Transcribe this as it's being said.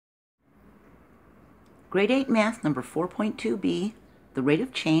Grade 8 Math number 4.2b, the rate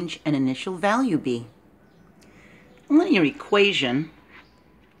of change and initial value b. A linear equation,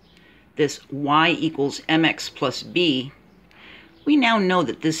 this y equals mx plus b, we now know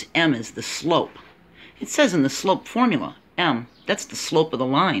that this m is the slope. It says in the slope formula, m, that's the slope of the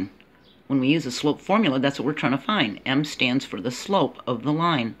line. When we use the slope formula, that's what we're trying to find. M stands for the slope of the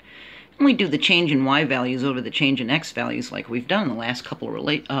line. And we do the change in y values over the change in x values like we've done in the last couple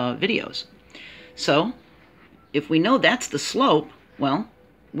of videos. So, if we know that's the slope, well,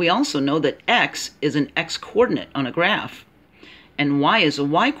 we also know that x is an x-coordinate on a graph, and y is a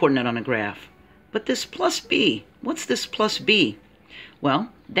y-coordinate on a graph. But this plus b, what's this plus b?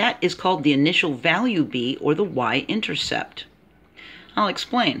 Well, that is called the initial value b, or the y-intercept. I'll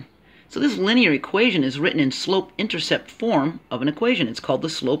explain. So this linear equation is written in slope-intercept form of an equation. It's called the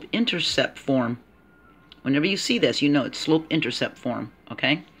slope-intercept form. Whenever you see this, you know it's slope-intercept form,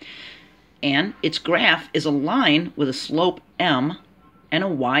 okay? And its graph is a line with a slope m and a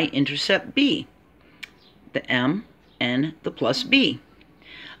y-intercept b. The m and the plus b.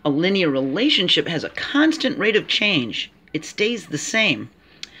 A linear relationship has a constant rate of change. It stays the same.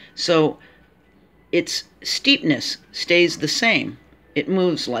 So its steepness stays the same. It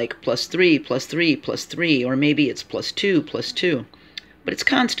moves like plus 3, plus 3, plus 3, or maybe it's plus 2, plus 2. But it's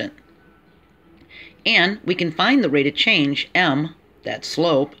constant. And we can find the rate of change, m, that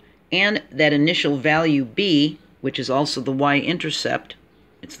slope, and that initial value b, which is also the y-intercept.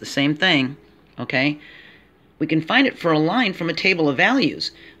 It's the same thing, okay? We can find it for a line from a table of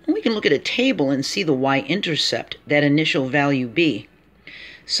values. And we can look at a table and see the y-intercept, that initial value b.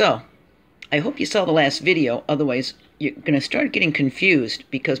 So, I hope you saw the last video, otherwise you're going to start getting confused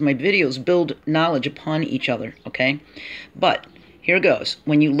because my videos build knowledge upon each other, okay? But, here goes.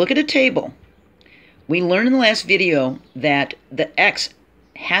 When you look at a table, we learned in the last video that the x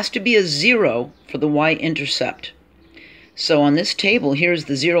has to be a 0 for the y-intercept. So on this table, here's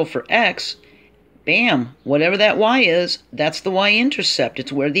the 0 for x. Bam! Whatever that y is, that's the y-intercept.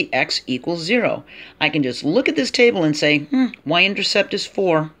 It's where the x equals 0. I can just look at this table and say, y-intercept is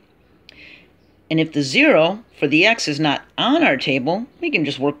 4. And if the 0 for the x is not on our table, we can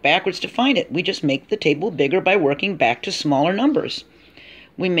just work backwards to find it. We just make the table bigger by working back to smaller numbers.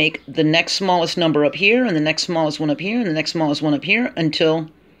 We make the next smallest number up here, and the next smallest one up here, and the next smallest one up here, until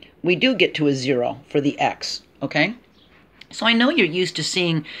we do get to a 0 for the x, okay? So I know you're used to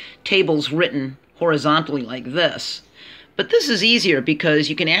seeing tables written horizontally like this, but this is easier because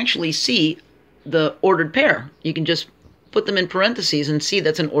you can actually see the ordered pair. You can just put them in parentheses and see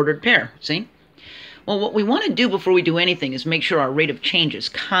that's an ordered pair, see? Well, what we want to do before we do anything is make sure our rate of change is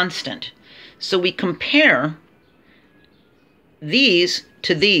constant. So we compare these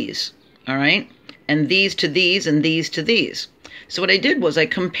to these, all right? And these to these, and these to these. So what I did was I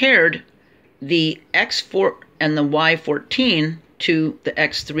compared the x4 and the y14 to the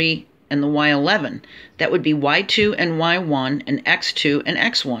x3 and the y11. That would be y2 and y1 and x2 and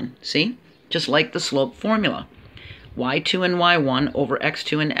x1, see? Just like the slope formula. y2 and y1 over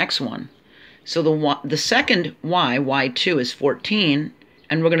x2 and x1. So the second y2 is 14,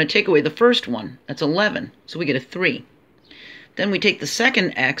 and we're going to take away the first one. That's 11, so we get a 3. Then we take the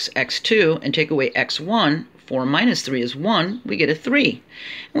second x, x2, and take away x1. 4 minus 3 is 1. We get a 3.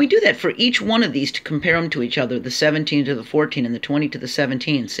 And we do that for each one of these to compare them to each other, the 17 to the 14 and the 20 to the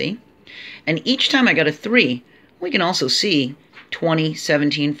 17, see? And each time I got a 3, we can also see 20,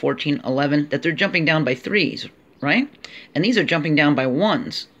 17, 14, 11, that they're jumping down by 3s, right? And these are jumping down by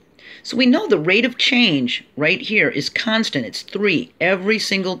 1s. So we know the rate of change right here is constant. It's 3 every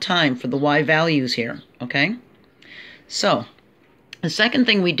single time for the y values here, okay? So, the second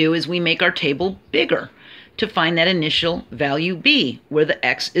thing we do is we make our table bigger to find that initial value b, where the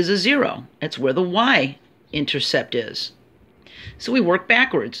x is a 0. That's where the y-intercept is. So we work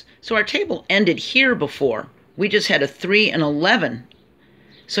backwards. So our table ended here before. We just had a 3 and 11.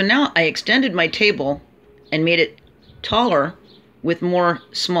 So now I extended my table and made it taller with more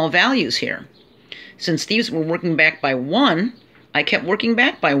small values here. Since these were working back by 1, I kept working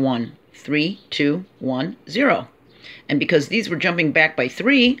back by 1. 3, 2, 1, 0. And because these were jumping back by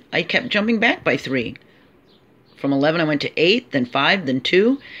 3, I kept jumping back by 3. From 11 I went to 8, then 5, then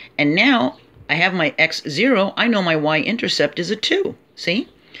 2, and now I have my x 0. I know my y-intercept is a 2, see?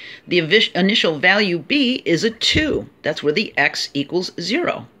 The initial value b is a 2. That's where the x equals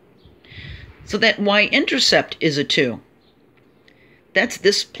 0. So that y-intercept is a 2. That's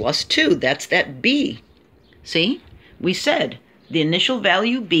this plus 2. That's that b. See? We said the initial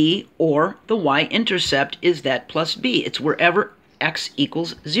value b, or the y-intercept, is that plus b. It's wherever x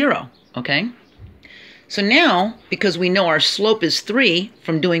equals 0, okay? So now, because we know our slope is 3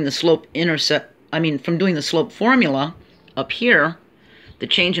 from doing the slope-intercept from doing the slope formula up here, the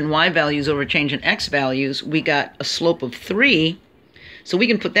change in y values over change in x values, we got a slope of 3. So we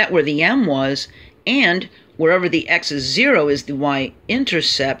can put that where the m was, and wherever the x is 0 is the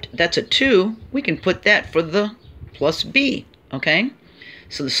y-intercept. That's a 2. We can put that for the plus b, okay?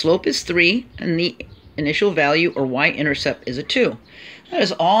 So the slope is 3, and the initial value, or y-intercept, is a 2. That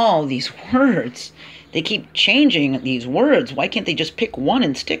is all these words. They keep changing these words. Why can't they just pick one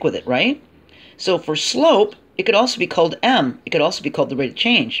and stick with it, right? So for slope, it could also be called m. It could also be called the rate of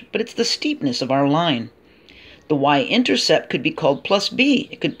change, but it's the steepness of our line. The y-intercept could be called plus b.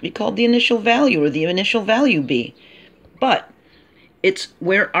 It could be called the initial value or the initial value b. But it's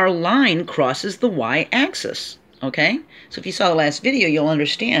where our line crosses the y-axis, okay? So if you saw the last video, you'll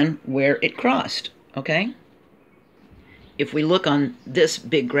understand where it crossed, okay? If we look on this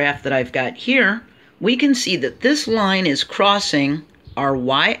big graph that I've got here, we can see that this line is crossing our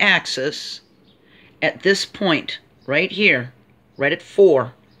y-axis at this point, right here, right at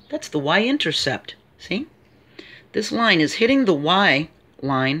 4. That's the y-intercept, see? This line is hitting the y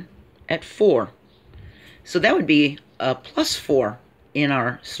line at 4. So that would be a plus 4 in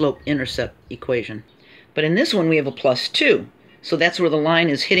our slope-intercept equation. But in this one, we have a plus 2. So that's where the line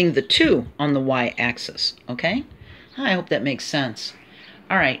is hitting the 2 on the y-axis, okay? I hope that makes sense.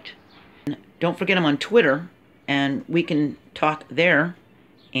 All right. Don't forget I'm on Twitter, and we can talk there.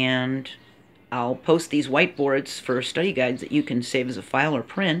 And I'll post these whiteboards for study guides that you can save as a file or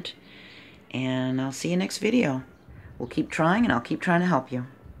print. And I'll see you next video. We'll keep trying, and I'll keep trying to help you.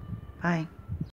 Bye.